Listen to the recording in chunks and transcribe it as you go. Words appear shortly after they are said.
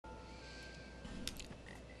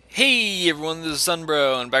Hey everyone, this is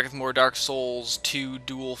Sunbro, and back with more Dark Souls 2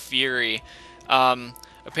 Dual Fury. Um,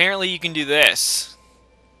 Apparently you can do this.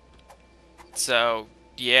 So,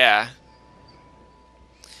 yeah.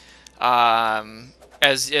 Um,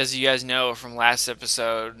 as you guys know from last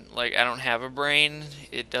episode, like, I don't have a brain.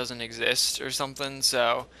 It doesn't exist or something,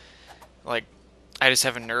 so, like, I just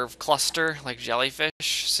have a nerve cluster, like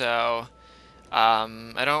jellyfish, so,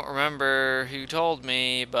 I don't remember who told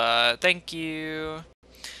me, but thank you.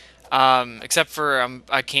 Except for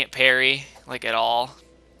I can't parry like at all.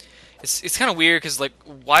 It's kind of weird because like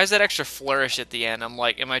why is that extra flourish at the end? I'm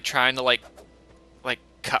like, am I trying to like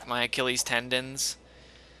cut my Achilles tendons?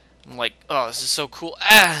 I'm like, oh, this is so cool.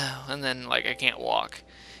 Ah, and then like I can't walk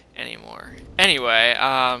anymore. Anyway,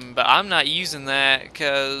 but I'm not using that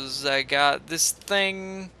because I got this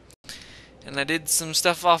thing and I did some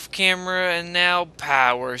stuff off camera and now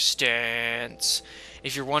power stance.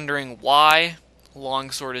 If you're wondering why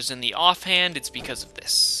longsword is in the offhand, it's because of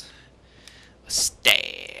this. A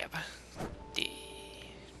stab.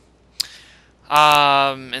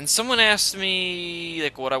 And someone asked me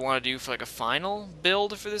like what I want to do for like a final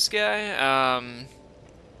build for this guy. I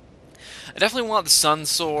definitely want the Sun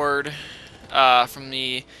Sword from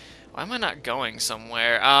the. Why am I not going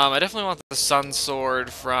somewhere? I definitely want the Sun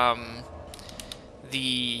Sword from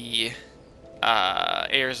the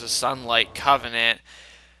Heirs of Sunlight Covenant,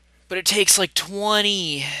 but it takes like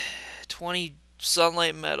 20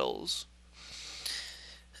 sunlight metals.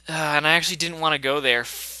 And I actually didn't want to go there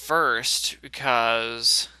first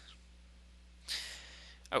because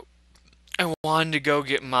I, I wanted to go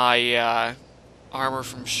get my armor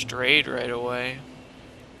from Strayed right away.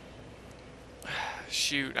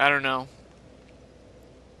 Shoot, I don't know.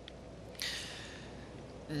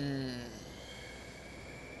 Mm.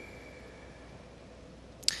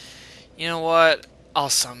 You know what? I'll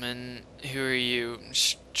summon. Who are you?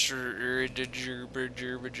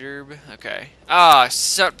 Okay. Ah,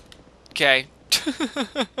 so. Okay.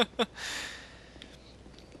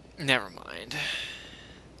 Never mind.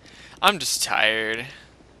 I'm just tired.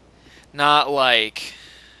 Not like.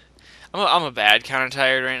 I'm a bad kind of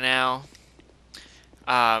tired right now.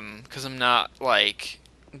 Because I'm not like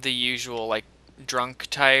the usual like drunk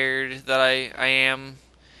tired that I am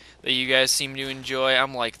that you guys seem to enjoy.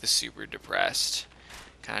 I'm like the super depressed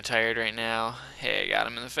kind of tired right now. Hey, I got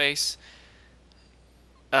him in the face.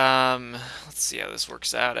 Let's see how this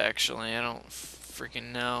works out actually. I don't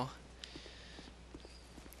freaking know.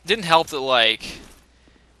 Didn't help that like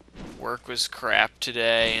work was crap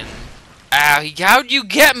today and ow, how'd you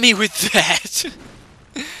get me with that?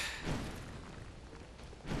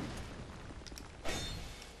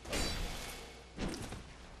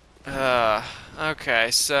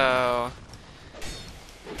 Okay, so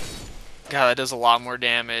God, that does a lot more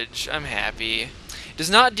damage. I'm happy. It does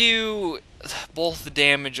not do both the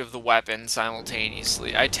damage of the weapon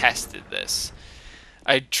simultaneously. I tested this.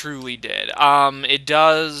 I truly did. It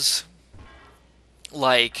does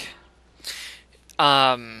like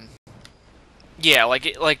um yeah,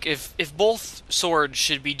 like if both swords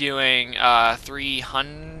should be doing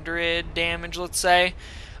 300 damage, let's say,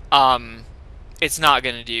 um it's not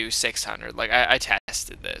gonna do 600. Like I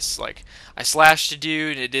tested this. Like I slashed a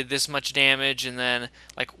dude, it did this much damage, and then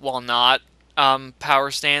like while not power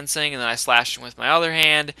stancing, and then I slashed him with my other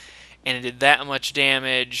hand, and it did that much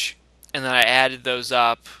damage, and then I added those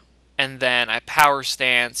up, and then I power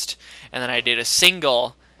stanced, and then I did a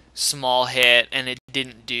single small hit, and it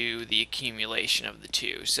didn't do the accumulation of the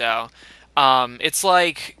two. So it's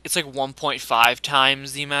like 1.5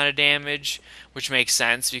 times the amount of damage, which makes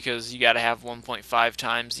sense because you got to have 1.5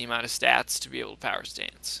 times the amount of stats to be able to power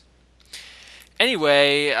stance.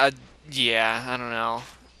 Anyway, yeah, I don't know.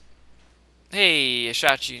 Hey, I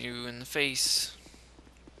shot you in the face.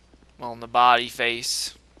 Well, in the body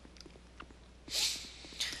face.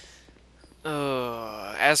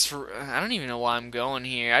 As for, I don't even know why I'm going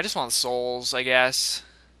here. I just want souls, I guess.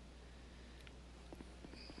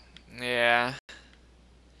 Yeah.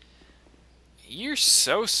 You're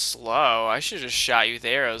so slow. I should have just shot you with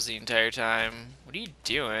arrows the entire time. What are you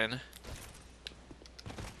doing?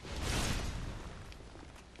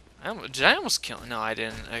 Did I almost kill him? No, I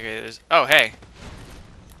didn't. Okay, there's... Oh, hey.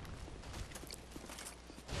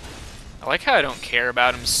 I like how I don't care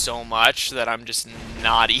about him so much that I'm just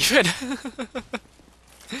not even.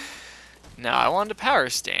 No, I wanted to power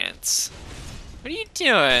stance. What are you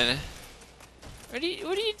doing? What are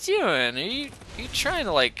you doing? Are you trying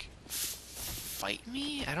to like fight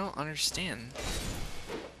me? I don't understand.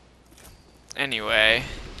 Anyway,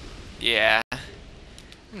 yeah. I'm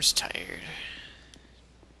just tired.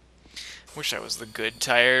 Wish I was the good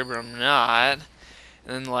tired, but I'm not.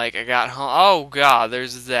 And then, like, I got home. Oh, God,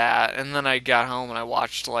 there's that. And then I got home and I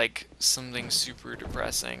watched, like, something super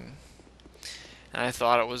depressing. And I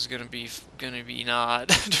thought it was gonna be not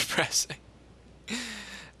depressing.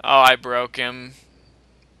 Oh, I broke him.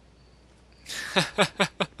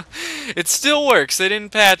 It still works. They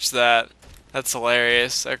didn't patch that. That's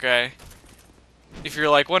hilarious. Okay. If you're,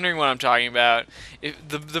 like, wondering what I'm talking about, if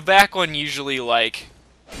the back one usually, like,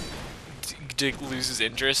 loses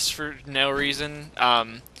interest for no reason.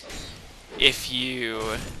 If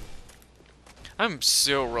you... I'm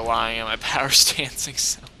still relying on my power stancing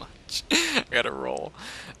so much. I gotta roll.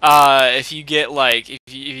 If you get, like,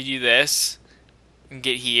 if you do this, and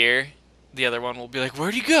get here, the other one will be like,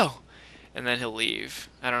 where'd you go? And then he'll leave.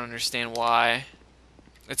 I don't understand why.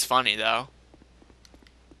 It's funny, though.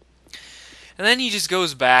 And then he just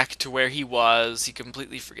goes back to where he was. He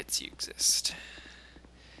completely forgets you exist.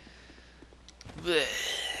 Blech.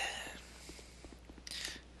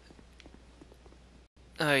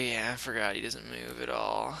 Oh yeah, I forgot he doesn't move at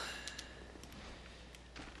all.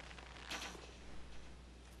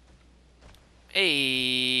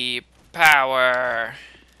 Hey, power.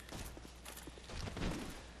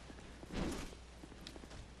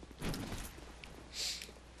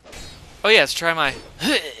 Oh yeah, let's try my...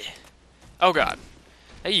 Oh god.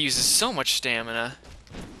 That uses so much stamina.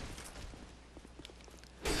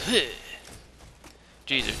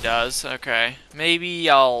 Jeez, it does. Okay. Maybe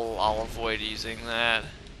I'll avoid using that.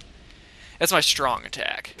 That's my strong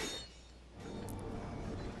attack.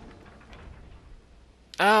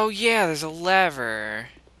 Oh yeah, there's a lever.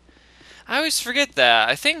 I always forget that.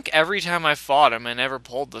 I think every time I fought him, I never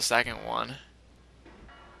pulled the second one.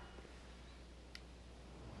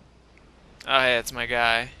 Oh hey, that's my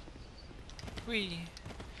guy. Whee.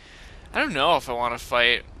 I don't know if I want to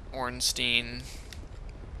fight Ornstein.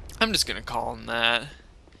 I'm just gonna call him that.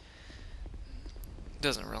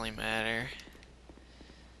 Doesn't really matter.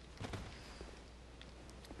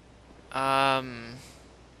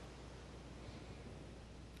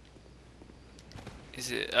 Is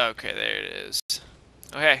it... Okay, there it is.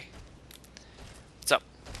 Okay. What's up?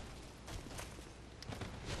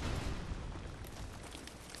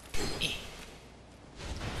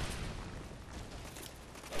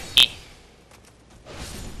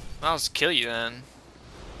 I'll just kill you then.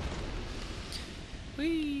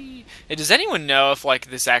 Whee! Hey, does anyone know if, like,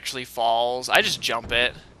 this actually falls? I just jump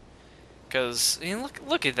it. Because, I mean,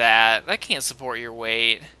 look at that. That can't support your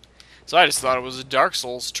weight. So I just thought it was a Dark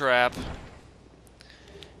Souls trap.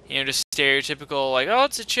 You know, just stereotypical, like, oh,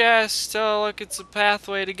 it's a chest. Oh, look, it's a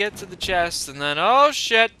pathway to get to the chest. And then, oh,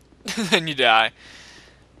 shit. Then you die.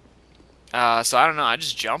 So I don't know. I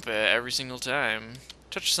just jump it every single time.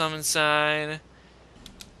 Touch summon sign.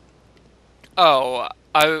 Oh,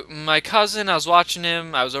 my cousin, I was watching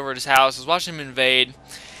him. I was over at his house. I was watching him invade.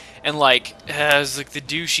 And, like, it was, like, the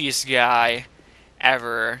douchiest guy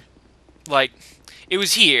ever. Like, it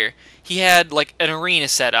was here. He had, like, an arena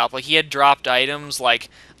set up. Like, he had dropped items, like,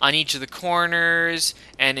 on each of the corners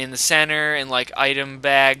and in the center and, like, item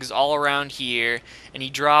bags all around here. And he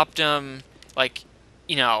dropped them, like,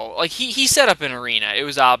 you know, like, he set up an arena. It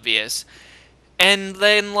was obvious. And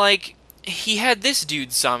then, like, he had this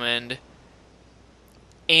dude summoned.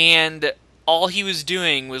 And all he was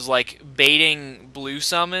doing was, like, baiting blue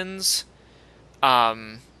summons.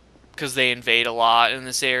 Because they invade a lot in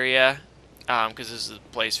this area. Because this is the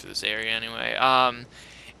place for this area anyway.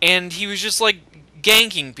 And he was just, like,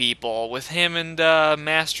 ganking people with him and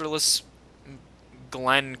Masterless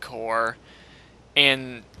Glencore.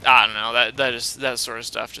 And, I don't know, that sort of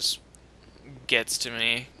stuff just gets to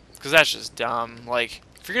me. Because that's just dumb. Like,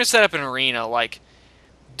 if you're going to set up an arena, like,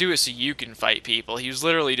 do it so you can fight people. He was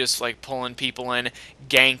literally just, like, pulling people in,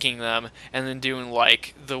 ganking them, and then doing,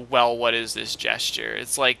 like, the, well, what is this gesture?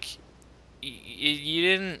 It's like, you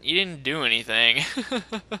didn't do anything.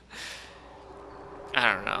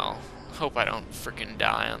 I don't know. Hope I don't freaking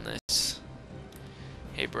die on this.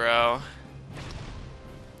 Hey, bro.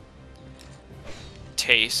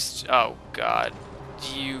 Taste. Oh, God.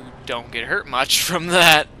 You don't get hurt much from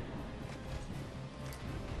that.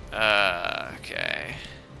 Okay.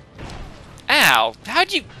 Ow!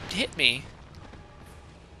 How'd you hit me?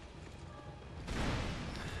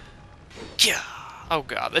 Yeah. Oh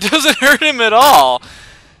god, that doesn't hurt him at all!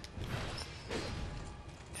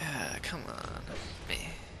 Come on.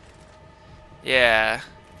 Yeah.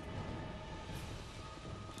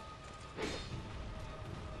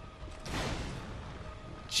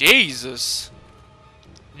 Jesus.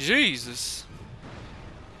 Jesus.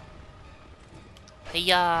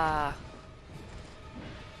 Hey-ya.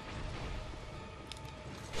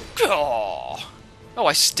 Oh,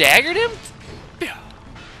 I staggered him?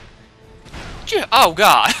 Oh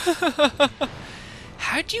god!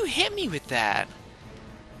 How'd you hit me with that?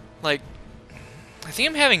 Like, I think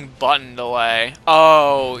I'm having button delay.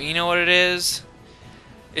 Oh, you know what it is?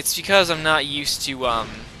 It's because I'm not used to,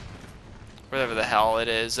 whatever the hell it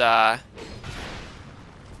is, oh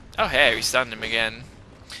hey, we stunned him again.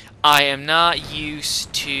 I am not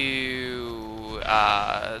used to,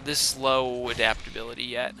 this low adaptability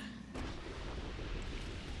yet.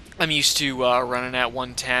 I'm used to, running at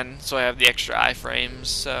 110, so I have the extra iframes,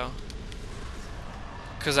 so...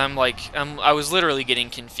 Because I was literally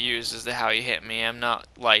getting confused as to how he hit me. I'm not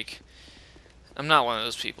one of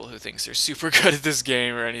those people who thinks they're super good at this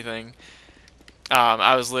game or anything.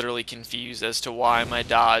 I was literally confused as to why my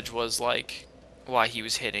dodge was, why he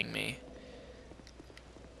was hitting me.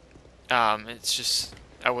 It's just,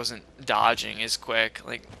 I wasn't dodging as quick.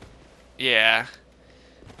 Like, yeah.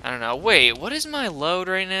 I don't know. Wait, what is my load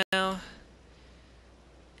right now?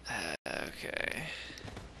 Okay.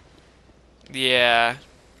 Yeah.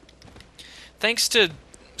 Thanks to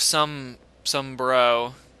some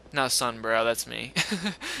bro, not son bro, that's me.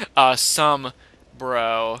 Some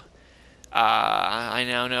bro. I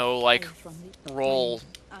now know like roll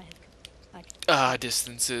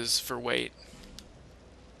distances for weight.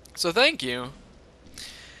 So thank you.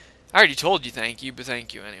 I already told you thank you, but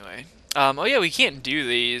thank you anyway. Oh yeah, we can't do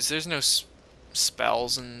these. There's no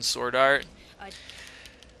spells in Sword Art. I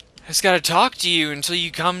just gotta talk to you until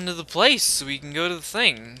you come to the place so we can go to the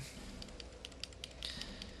thing.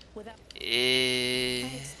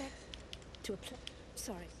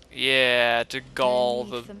 Yeah, to gull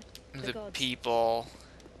the people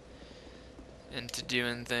into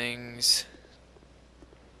doing things.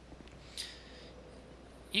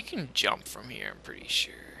 You can jump from here, I'm pretty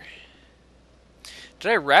sure.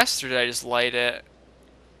 Did I rest or did I just light it?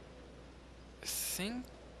 I think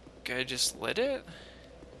I just lit it?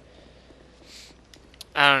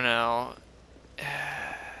 I don't know.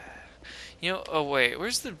 You know, oh wait,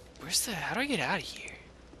 where's the, how do I get out of here?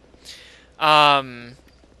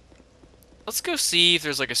 Let's go see if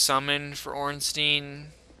there's like a summon for Ornstein.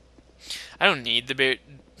 I don't need the I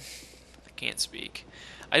can't speak.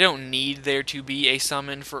 I don't need there to be a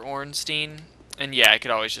summon for Ornstein. And yeah, I could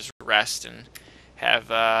always just rest and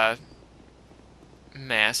have,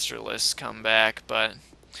 Masterless come back, but I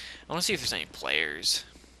want to see if there's any players.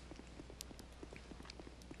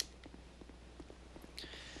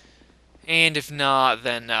 And if not,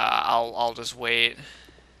 then I'll just wait,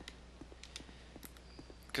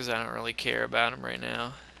 because I don't really care about him right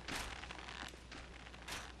now.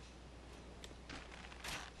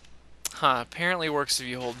 Huh, apparently works if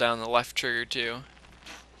you hold down the left trigger too.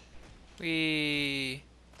 Whee!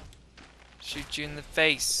 Shoot you in the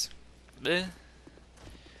face. Bleh.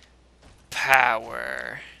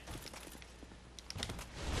 Power.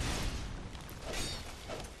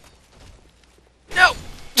 No!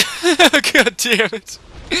 God damn it.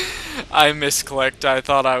 I misclicked. I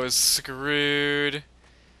thought I was screwed.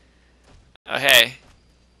 Oh, hey.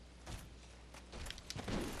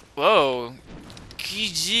 Whoa.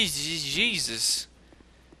 Jesus.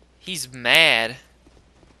 He's mad.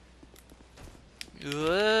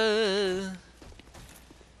 Are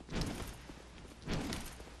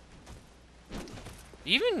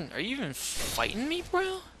you even fighting me,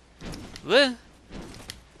 bro?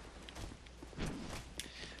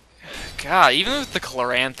 God, even with the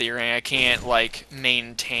Chloranthy ring, I can't, like,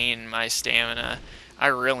 maintain my stamina. I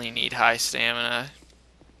really need high stamina.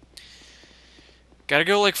 Gotta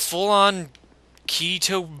go, like, full-on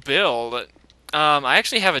keto build. I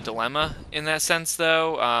actually have a dilemma in that sense,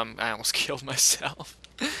 though. I almost killed myself.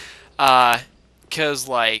 'Cause,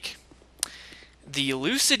 like, the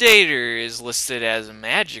Elucidator is listed as a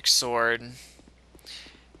magic sword.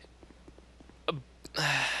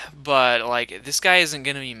 But, like, this guy isn't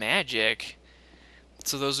gonna be magic.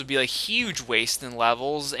 So those would be, like, huge waste in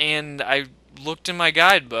levels. And I looked in my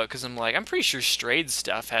guidebook, because I'm like, I'm pretty sure Strayed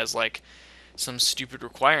stuff has, like, some stupid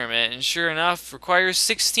requirement. And sure enough, requires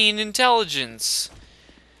 16 intelligence.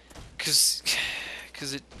 Because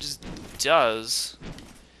it just does.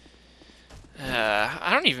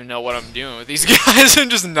 I don't even know what I'm doing with these guys. I'm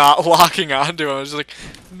just not locking onto them. I'm just like,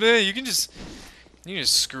 man, you can just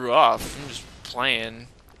screw off. I'm just playing.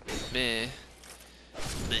 Meh.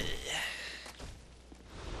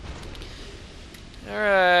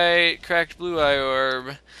 Alright, cracked blue eye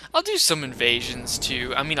orb. I'll do some invasions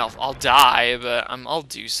too. I mean, I'll die, but I'll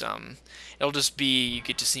do some. It'll just be, you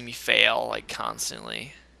get to see me fail, like,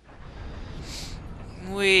 constantly.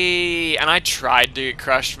 And I tried to get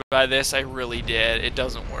crushed by this, I really did. It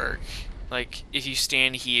doesn't work. Like, if you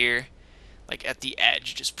stand here, like, at the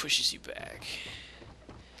edge, it just pushes you back.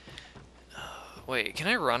 Wait, can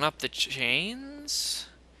I run up the chains?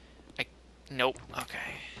 I... Nope.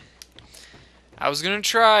 Okay. I was gonna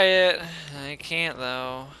try it. I can't,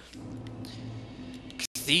 though.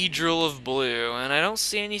 Cathedral of Blue, and I don't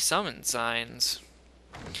see any summon signs.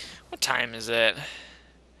 What time is it?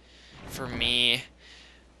 For me,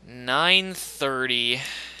 9:30.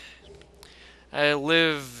 I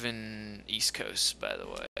live in East Coast, by the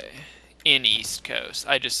way. In East Coast.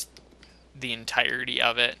 The entirety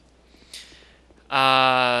of it.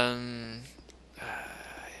 Um,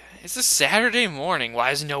 it's a Saturday morning.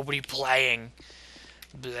 Why is nobody playing?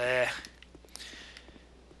 Bleh.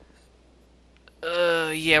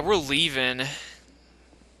 Yeah, we're leaving.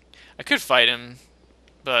 I could fight him,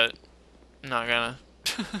 but I'm not gonna.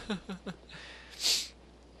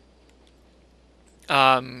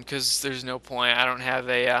 Because there's no point. I don't have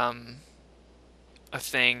a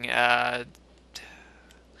thing,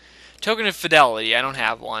 token of fidelity. I don't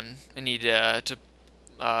have one. I need to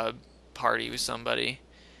party with somebody.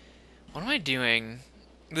 What am I doing?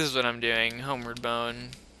 This is what I'm doing. Homeward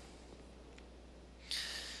Bone.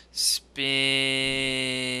 Spin.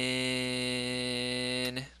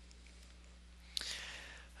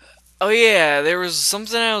 Oh yeah, there was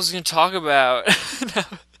something I was gonna talk about,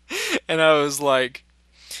 and I was like,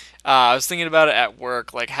 I was thinking about it at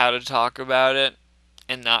work, like how to talk about it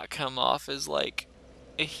and not come off as like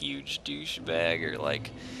a huge douchebag or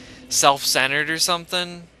like self-centered or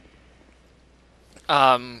something.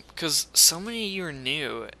 'Cause so many of you are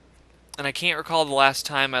new, and I can't recall the last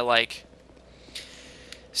time I like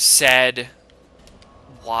said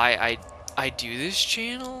why I do this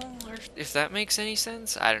channel, or if that makes any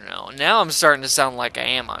sense. I don't know. Now I'm starting to sound like I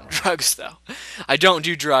am on drugs, though. I don't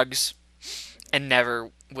do drugs, and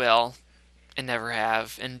never will, and never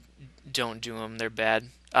have, and don't do them. They're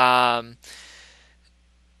bad.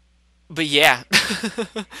 But yeah,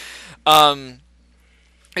 um,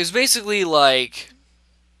 it was basically like,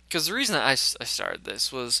 because the reason that I started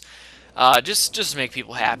this was just to make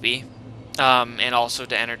people happy, and also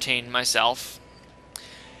to entertain myself,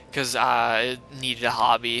 because I needed a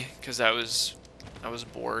hobby, because I was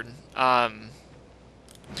bored. I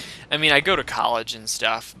mean, I go to college and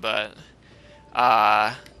stuff, but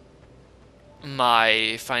uh,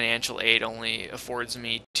 my financial aid only affords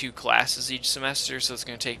me 2 classes each semester, so it's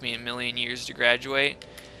going to take me a million years to graduate.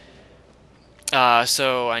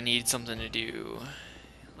 So I need something to do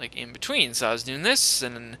like in between. So I was doing this,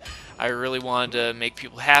 and I really wanted to make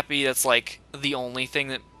people happy. That's like the only thing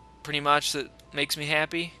that pretty much that makes me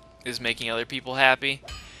happy, is making other people happy.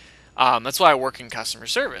 That's why I work in customer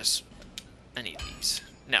service. I need these.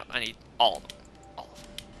 No, I need all of them. All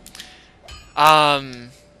of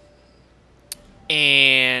them.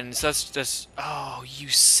 And so that's just... Oh, you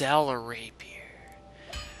sell a rapier.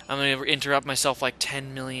 I'm going to interrupt myself like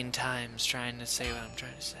 10 million times trying to say what I'm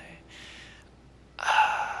trying to say.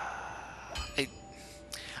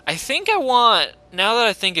 I think I want... Now that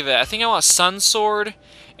I think of it, I think I want Sun Sword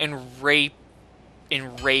and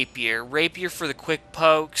Rapier. Rapier for the quick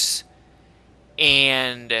pokes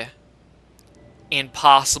and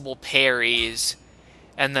possible parries,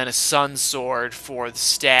 and then a Sun Sword for the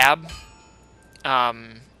stab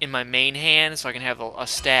in my main hand, so I can have a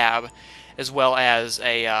stab, as well as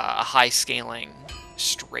a high scaling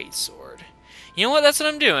straight sword. You know what? That's what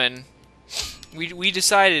I'm doing. We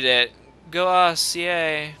decided it. Go us,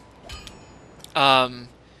 yay. What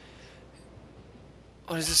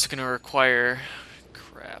is this going to require?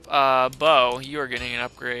 Crap. Bow. You are getting an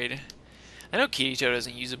upgrade. I know Kirito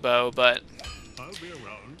doesn't use a bow, but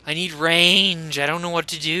I need range. I don't know what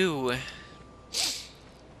to do.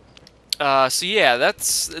 So yeah,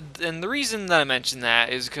 and the reason that I mentioned that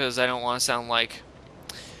is because I don't want to sound like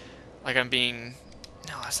I'm being...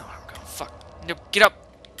 No, that's not where I'm going. Fuck. No, get up!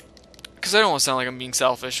 Because I don't want to sound like I'm being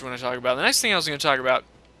selfish when I talk about it. The next thing I was going to talk about,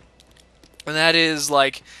 and that is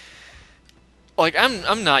like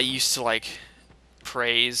I'm not used to like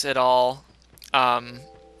praise at all.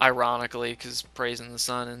 Ironically, because praising the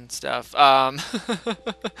sun and stuff.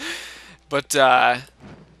 But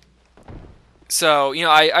so you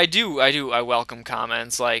know, I welcome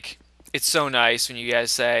comments. Like, it's so nice when you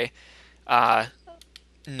guys say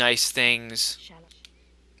nice things.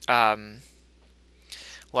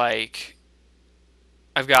 Like,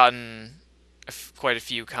 I've gotten quite a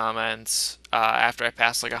few comments after I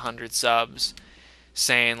passed like 100 subs,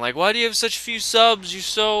 saying like, "Why do you have such few subs? You're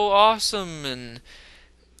so awesome!" And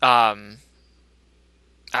I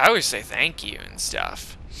always say thank you and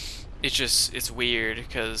stuff. It's weird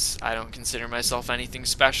because I don't consider myself anything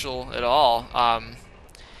special at all. And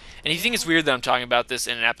you think it's weird that I'm talking about this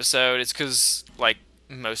in an episode? It's because like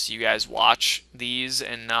most of you guys watch these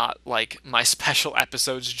and not like my special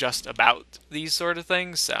episodes just about these sort of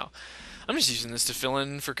things. So I'm just using this to fill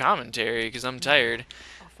in for commentary because I'm tired.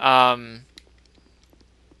 Um,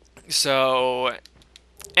 so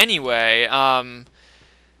anyway,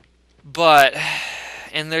 but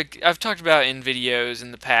and I've talked about in videos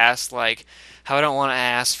in the past like how I don't want to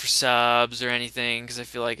ask for subs or anything because I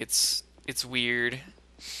feel like it's weird.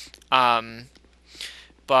 Um,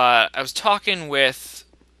 but I was talking with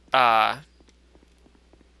uh,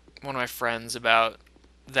 one of my friends about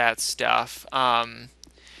that stuff, and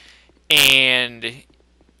I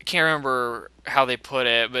can't remember how they put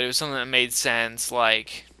it, but it was something that made sense.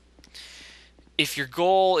 Like, if your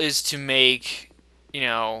goal is to make, you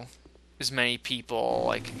know, as many people,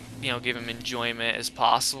 like, give them enjoyment as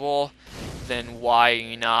possible, then why are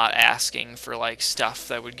you not asking for, like, stuff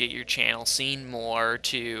that would get your channel seen more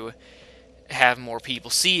to have more people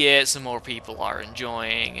see it so more people are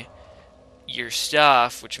enjoying your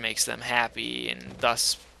stuff, which makes them happy and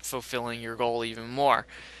thus fulfilling your goal even more.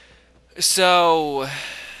 So,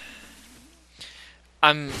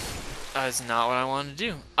 that's not what I wanted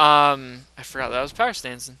to do. I forgot that I was power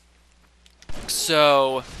stancing.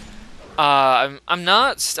 So, I'm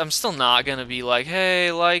still not gonna be like,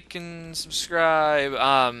 hey, like and subscribe.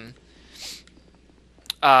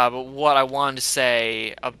 But what I wanted to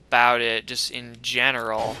say about it, just in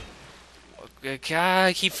general,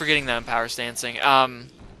 I keep forgetting that I'm power stancing.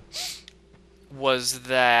 Was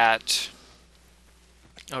that,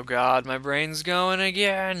 oh god, my brain's going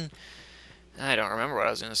again. I don't remember what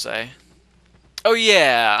I was gonna say. Oh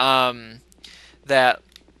yeah, that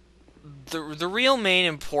the real main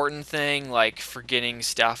important thing, like for getting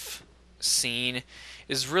stuff seen,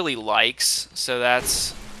 is really likes. So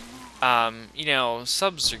that's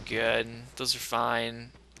subs are good. Those are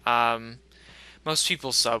fine. Most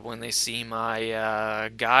people sub when they see my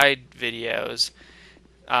guide videos.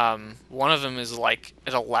 One of them is like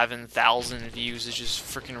at 11,000 views, which is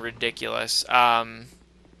freaking ridiculous. I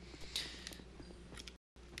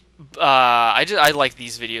like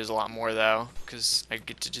these videos a lot more though, because I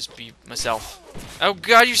get to just be myself. Oh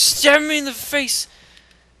god, you stabbed me in the face!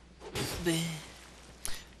 These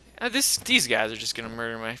guys are just gonna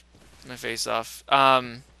murder my face off.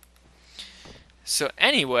 So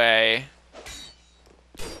anyway,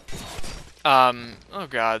 oh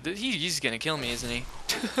god, he's gonna kill me, isn't he?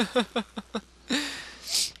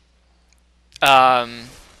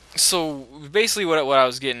 So basically what I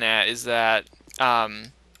was getting at is that,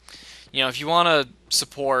 if you want to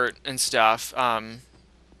support and stuff,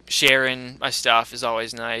 sharing my stuff is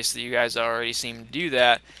always nice. That you guys already seem to do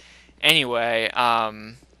that. Anyway,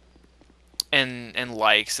 and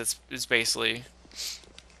likes, it's basically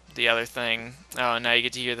the other thing. Oh, now you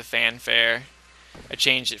get to hear the fanfare. I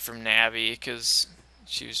changed it from Navi because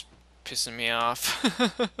she was pissing me off.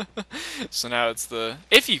 So now it's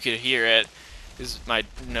if you could hear it, is my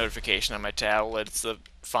notification on my tablet. It's the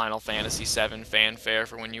Final Fantasy VII fanfare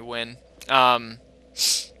for when you win.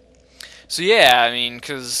 So yeah, I mean,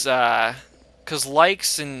 cause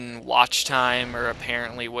likes and watch time are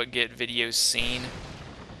apparently what get videos seen.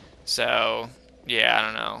 So yeah, I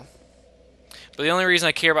don't know. But the only reason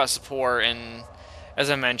I care about support, and as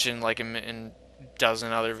I mentioned, like in a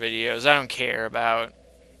dozen other videos, I don't care about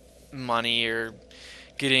money or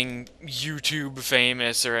getting YouTube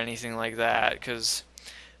famous or anything like that, because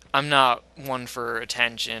I'm not one for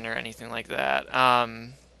attention or anything like that.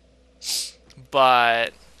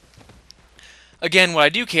 But again, what I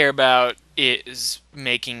do care about is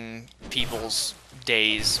making people's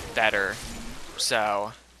days better.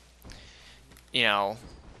 So,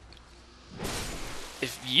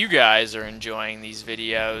 if you guys are enjoying these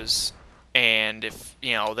videos, and if,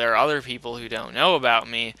 there are other people who don't know about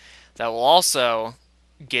me that will also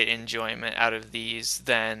get enjoyment out of these,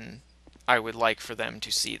 then I would like for them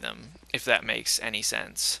to see them, if that makes any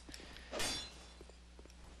sense.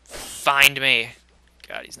 Find me.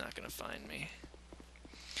 God, he's not gonna find me.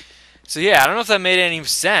 So yeah, I don't know if that made any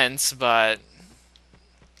sense, but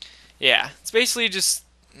yeah, it's basically just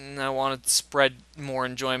I want to spread more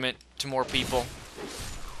enjoyment to more people,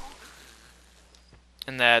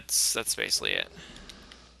 and that's basically it.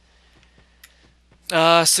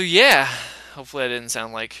 So yeah, hopefully I didn't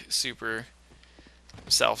sound like super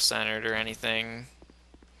self-centered or anything.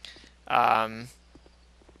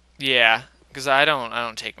 Yeah, because I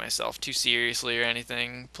don't take myself too seriously or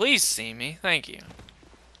anything. Please see me, thank you.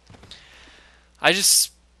 I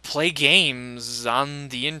just play games on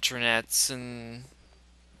the internets, and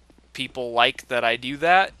people like that I do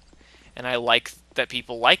that, and I like that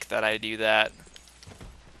people like that I do that.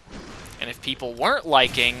 And if people weren't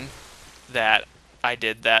liking that I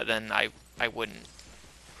did that, then I wouldn't.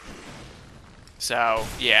 So,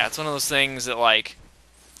 yeah, it's one of those things that, like,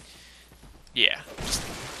 yeah,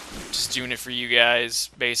 just doing it for you guys,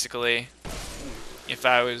 basically. If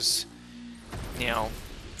I was, you know,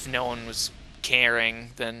 if no one was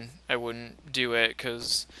caring, then I wouldn't do it,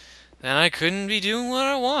 because then I couldn't be doing what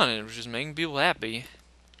I wanted, which is making people happy.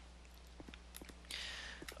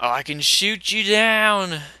 Oh, I can shoot you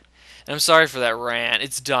down! And I'm sorry for that rant.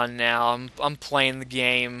 It's done now. I'm playing the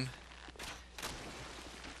game.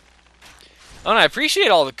 Oh, and I appreciate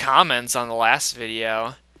all the comments on the last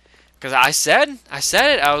video. Because I said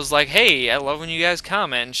it. I was like, hey, I love when you guys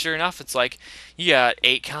comment. And sure enough, it's like, you got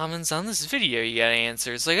 8 comments on this video you gotta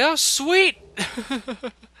answer. It's like, oh, sweet!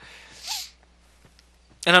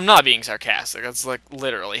 And I'm not being sarcastic. That's like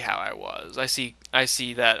literally how I was. I see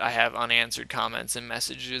that I have unanswered comments and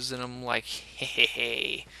messages, and I'm like,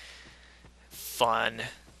 hey, fun.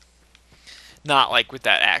 Not like with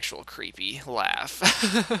that actual creepy laugh.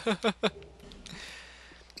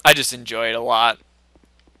 I just enjoy it a lot.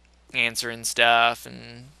 Answering stuff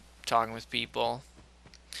and talking with people.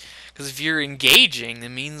 Because if you're engaging, that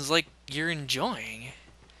means, like, you're enjoying.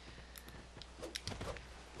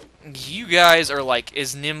 You guys are, like,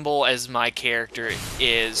 as nimble as my character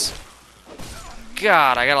is.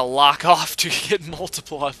 God, I gotta lock off to get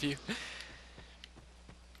multiple of you.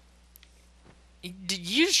 Did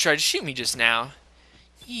you just try to shoot me just now?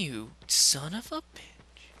 You son of a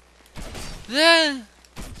bitch. Then...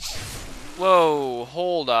 Whoa,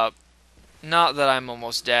 hold up. Not that I'm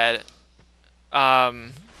almost dead.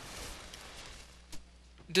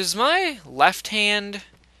 Does my left hand...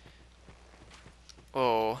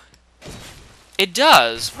 Oh. It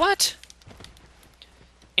does. What?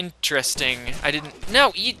 Interesting. I didn't...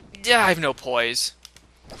 No, I have no poise.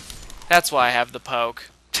 That's why I have the poke.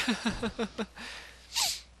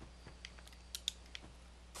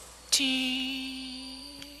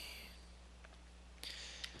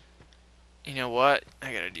 You know what?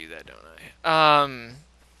 I gotta do that, don't I?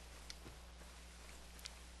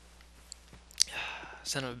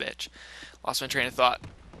 Son of a bitch. Lost my train of thought.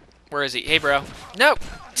 Where is he? Hey, bro. No!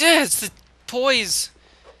 It's the poise!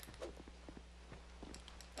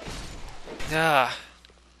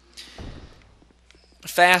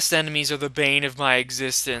 Fast enemies are the bane of my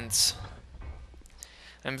existence.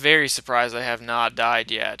 I'm very surprised I have not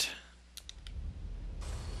died yet.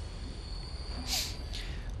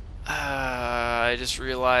 I just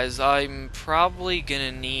realized I'm probably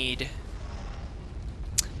gonna need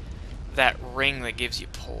that ring that gives you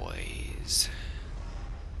poise.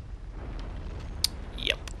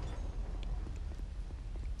 Yep.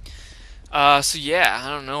 So yeah, I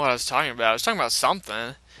don't know what I was talking about. I was talking about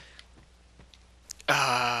something.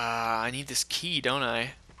 I need this key, don't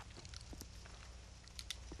I?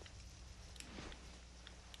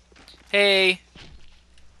 Hey!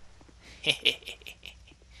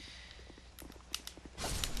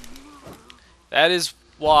 That is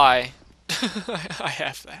why I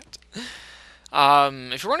have that.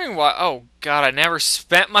 If you're wondering why... Oh, God, I never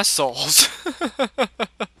spent my souls.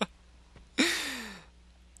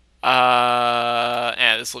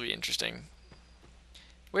 Yeah, this will be interesting.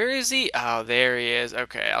 Where is he? Oh, there he is.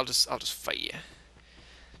 Okay, I'll just fight you.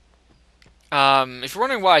 If you're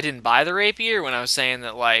wondering why I didn't buy the rapier when I was saying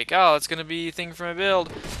that, like, oh, it's gonna be a thing for my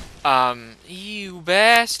build, you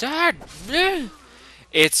bastard!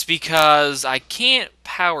 It's because I can't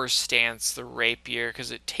power stance the rapier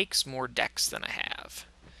because it takes more dex than I have.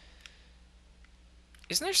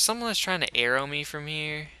 Isn't there someone that's trying to arrow me from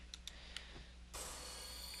here?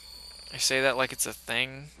 I say that like it's a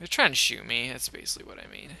thing. They're trying to shoot me. That's basically what I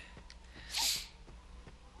mean.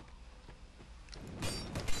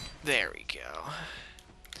 There we go.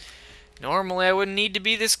 Normally I wouldn't need to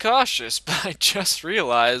be this cautious, but I just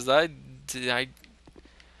realized I...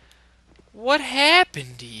 What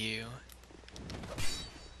happened to you?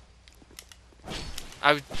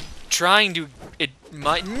 I was trying to...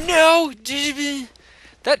 No!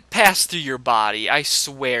 That passed through your body. I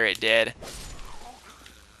swear it did.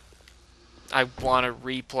 I want to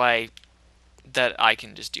replay that I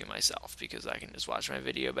can just do myself because I can just watch my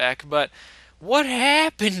video back. But what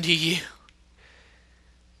happened to you?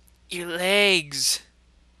 Your legs.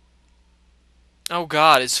 Oh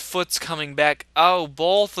God, his foot's coming back. Oh,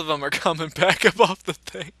 both of them are coming back above the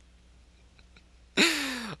thing.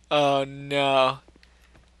 Oh no.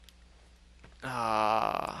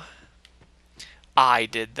 I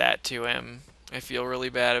did that to him. I feel really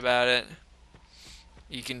bad about it.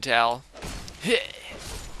 You can tell.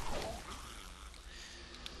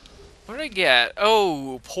 What did I get?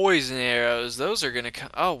 Oh, poison arrows. Those are gonna come.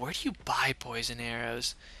 Oh, where do you buy poison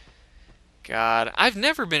arrows? God, I've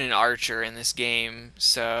never been an archer in this game,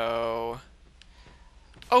 so...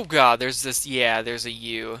 Oh god, there's this... Yeah, there's a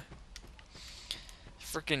U.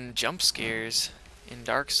 Freaking jump scares in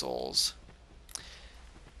Dark Souls.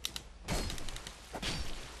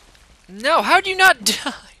 No, how do you not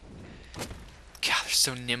die? God, they're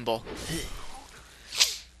so nimble.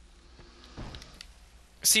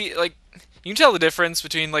 See, like, you can tell the difference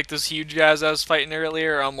between, like, those huge guys I was fighting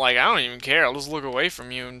earlier. I'm like, I don't even care. I'll just look away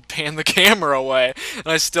from you and pan the camera away. And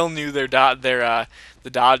I still knew the dodge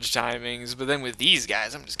timings. But then with these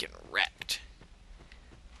guys, I'm just getting wrecked.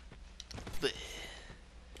 Blech.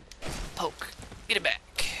 Poke. Get it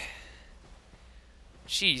back.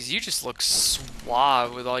 Jeez, you just look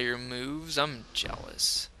suave with all your moves. I'm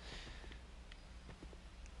jealous.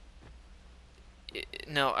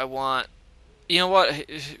 No, I want... You know what?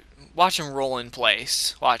 Watch him roll in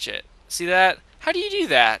place. Watch it. See that? How do you do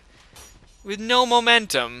that? With no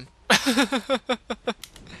momentum.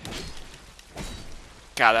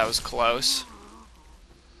 God, that was close.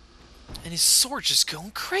 And his sword just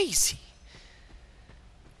going crazy.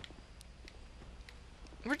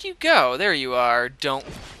 Where'd you go? There you are. Don't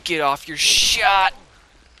get off your shot.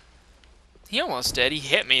 He almost did. He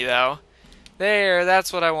hit me, though. There,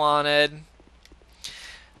 that's what I wanted.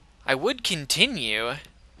 I would continue.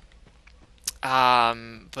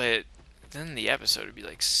 But then the episode would be,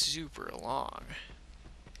 like, super long.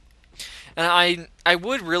 And I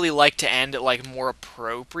would really like to end at, like, more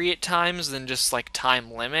appropriate times than just, like,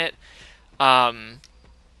 time limit. But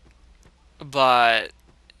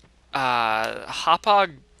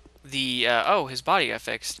Hopog, his body got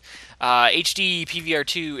fixed. HD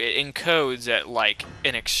PVR2, it encodes at, like,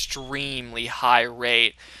 an extremely high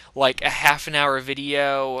rate. Like, a half-an-hour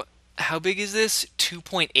video, how big is this?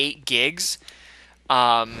 2.8 gigs?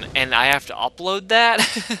 And I have to upload that.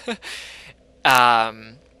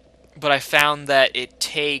 But I found that it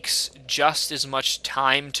takes just as much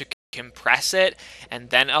time to compress it and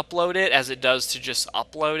then upload it as it does to just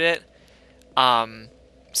upload it.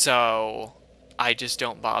 So I just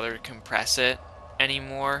don't bother to compress it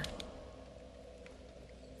anymore.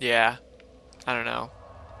 Yeah, I don't know.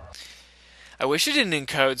 I wish it didn't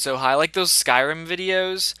encode so high. Like those Skyrim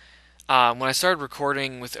videos, when I started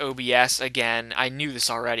recording with OBS again, I knew this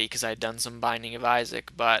already because I had done some Binding of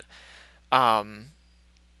Isaac, but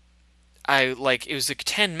it was like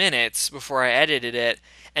 10 minutes before I edited it,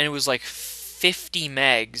 and it was like 50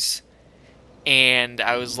 megs. And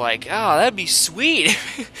I was like, oh, that'd be sweet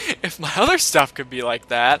if my other stuff could be like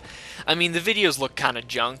that. I mean, the videos look kind of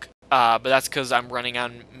junk, but that's because I'm running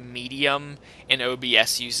on medium, and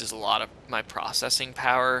OBS uses a lot of my processing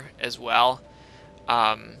power as well.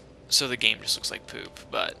 So the game just looks like poop,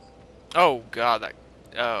 but... Oh, God,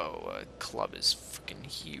 club is freaking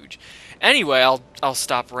huge. Anyway, I'll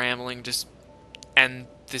stop rambling, just end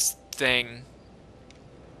this thing.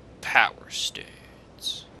 Power stance.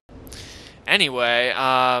 Anyway,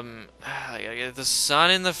 I gotta get the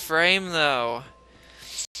sun in the frame, though.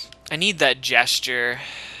 I need that gesture,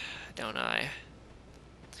 don't I?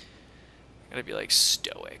 Gotta be, like,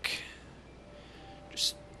 stoic.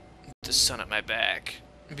 Just the sun at my back.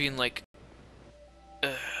 Being like,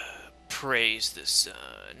 praise the sun.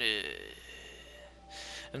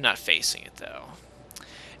 I'm not facing it, though.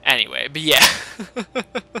 Anyway, but yeah.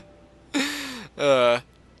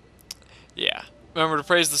 Yeah. Remember to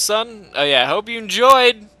praise the sun? Oh yeah, hope you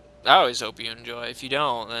enjoyed. I always hope you enjoy. If you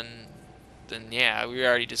don't, then yeah, we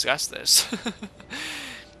already discussed this.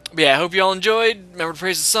 But yeah, I hope you all enjoyed. Remember to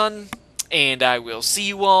praise the sun, and I will see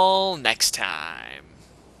you all next time.